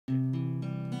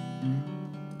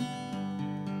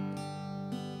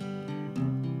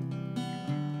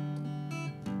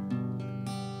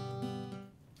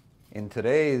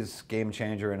today's Game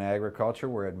Changer in Agriculture,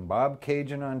 we're at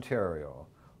Bobcaygeon, Ontario,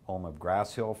 home of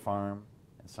Grasshill Farm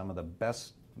and some of the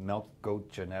best milk goat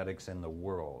genetics in the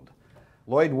world.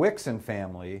 Lloyd Wicks and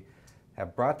family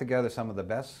have brought together some of the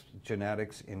best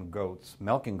genetics in goats,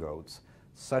 milking goats,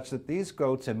 such that these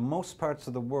goats in most parts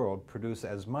of the world produce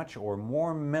as much or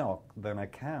more milk than a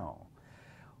cow.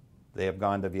 They have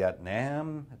gone to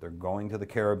Vietnam, they're going to the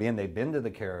Caribbean, they've been to the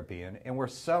Caribbean, and we're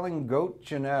selling goat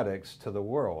genetics to the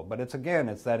world. But it's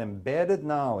that embedded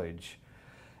knowledge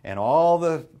and all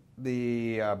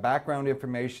the background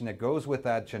information that goes with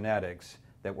that genetics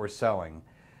that we're selling.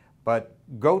 But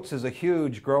goats is a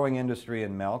huge growing industry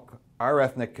in milk. Our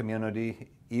ethnic community,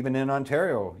 even in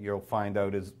Ontario, you'll find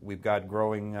out we've got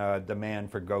growing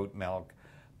demand for goat milk.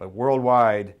 But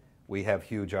worldwide, we have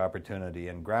huge opportunity,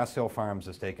 and Grasshill Farms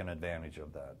has taken advantage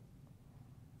of that.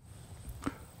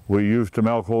 We used to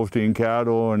milk Holstein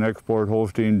cattle and export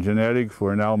Holstein genetics.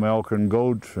 We're now milking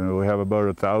goats, and we have about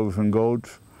 1,000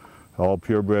 goats, all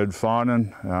purebred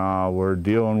fawning. We're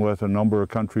dealing with a number of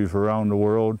countries around the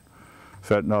world,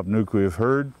 setting up nucleus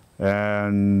herd,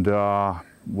 and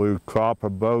we crop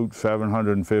about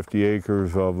 750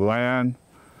 acres of land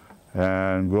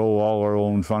and grow all our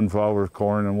own sunflowers,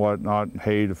 corn and whatnot, and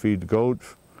hay to feed the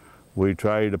goats. We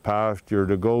try to pasture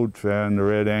the goats and the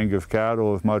red Angus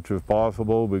cattle as much as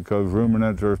possible because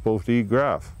ruminants are supposed to eat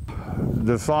grass.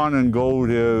 The fawning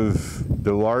goat is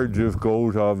the largest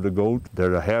goat of the goats. They're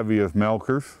the heaviest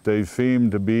milkers. They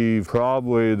seem to be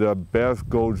probably the best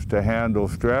goats to handle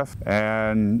stress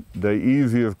and the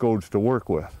easiest goats to work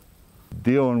with.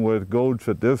 Dealing with goats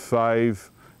at this size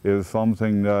is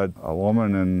something that a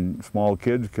woman and small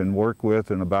kids can work with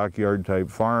in a backyard type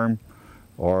farm,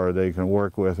 or they can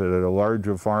work with it at a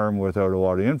larger farm without a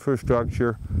lot of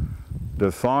infrastructure.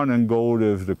 The fawning goat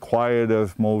is the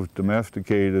quietest, most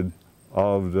domesticated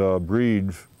of the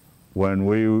breeds. When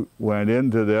we went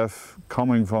into this,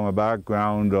 coming from a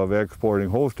background of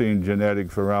exporting Holstein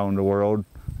genetics around the world,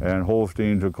 and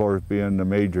Holsteins of course being the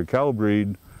major cow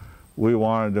breed, we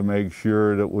wanted to make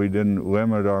sure that we didn't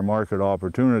limit our market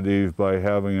opportunities by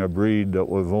having a breed that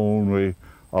was only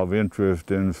of interest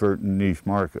in certain niche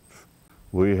markets.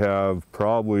 We have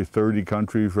probably 30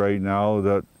 countries right now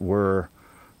that we're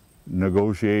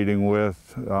negotiating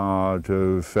with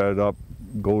to set up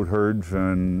goat herds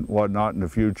and whatnot in the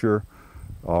future,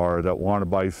 or that want to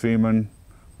buy semen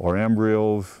or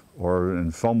embryos or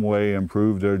in some way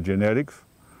improve their genetics.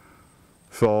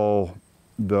 So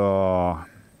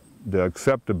the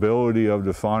acceptability of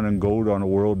the fawning goat on a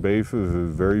world basis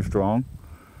is very strong,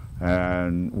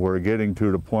 and we're getting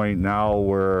to the point now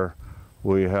where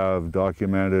we have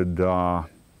documented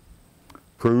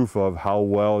proof of how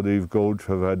well these goats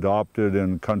have adopted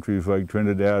in countries like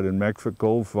Trinidad and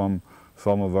Mexico from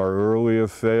some of our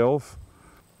earliest sales.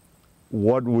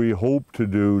 What we hope to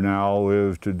do now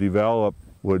is to develop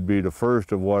would be the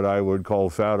first of what I would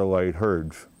call satellite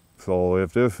herds. So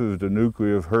if this is the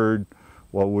nucleus herd,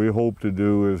 what we hope to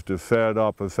do is to set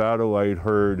up a satellite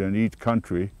herd in each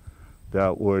country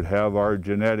that would have our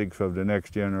genetics of the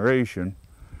next generation.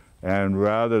 And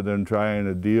rather than trying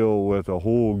to deal with a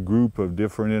whole group of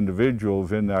different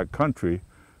individuals in that country,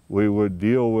 we would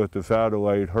deal with the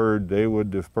satellite herd. They would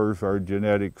disperse our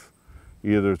genetics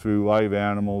either through live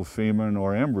animals, semen,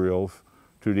 or embryos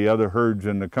to the other herds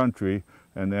in the country,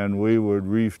 and then we would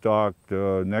restock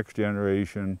the next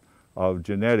generation of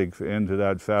genetics into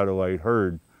that satellite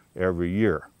herd every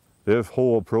year. This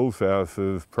whole process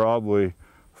is probably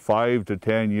 5 to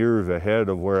 10 years ahead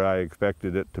of where I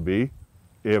expected it to be.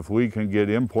 If we can get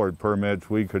import permits,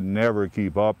 we could never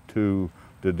keep up to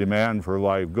the demand for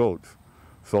live goats.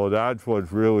 So that's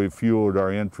what's really fueled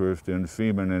our interest in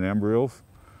semen and embryos.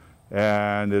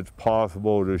 And it's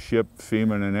possible to ship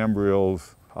semen and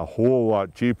embryos a whole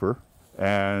lot cheaper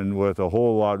and with a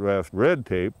whole lot less red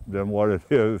tape than what it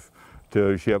is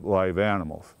to ship live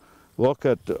animals. Look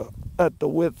at the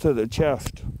width of the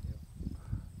chest,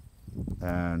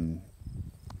 and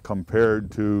compared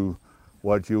to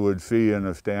what you would see in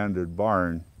a standard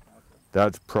barn,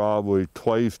 that's probably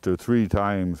 2 to 3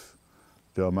 times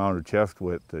the amount of chest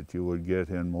width that you would get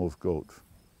in most goats.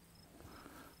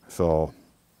 So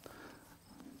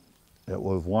it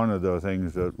was one of the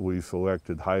things that we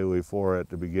selected highly for at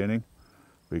the beginning,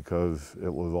 because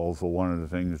it was also one of the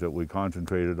things that we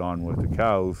concentrated on with the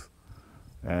cows.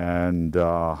 And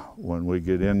when we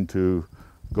get into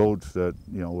goats that,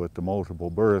 with the multiple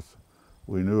birth,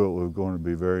 we knew it was going to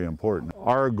be very important.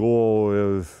 Our goal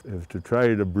is to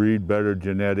try to breed better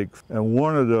genetics. And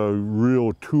one of the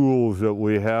real tools that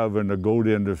we have in the goat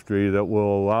industry that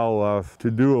will allow us to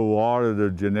do a lot of the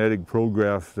genetic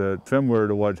progress that's similar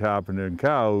to what's happened in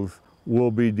cows,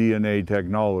 will be DNA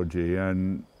technology.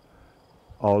 And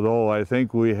although I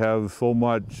think we have so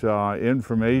much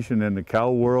information in the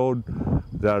cow world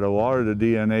that a lot of the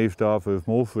DNA stuff is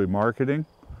mostly marketing,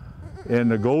 in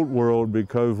the goat world,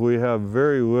 because we have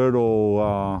very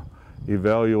little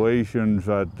evaluations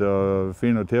at the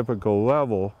phenotypical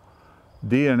level,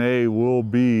 DNA will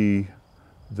be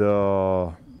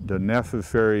the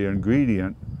necessary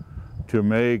ingredient to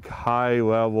make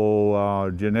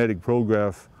high-level genetic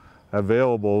progress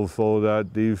available so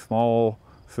that these small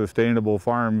sustainable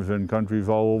farms in countries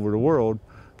all over the world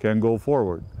can go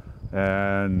forward.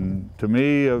 And to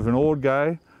me, as an old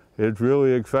guy, it's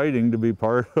really exciting to be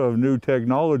part of new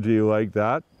technology like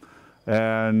that.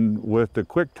 And with the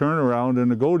quick turnaround in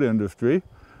the goat industry,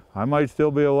 I might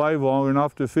still be alive long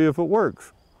enough to see if it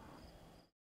works.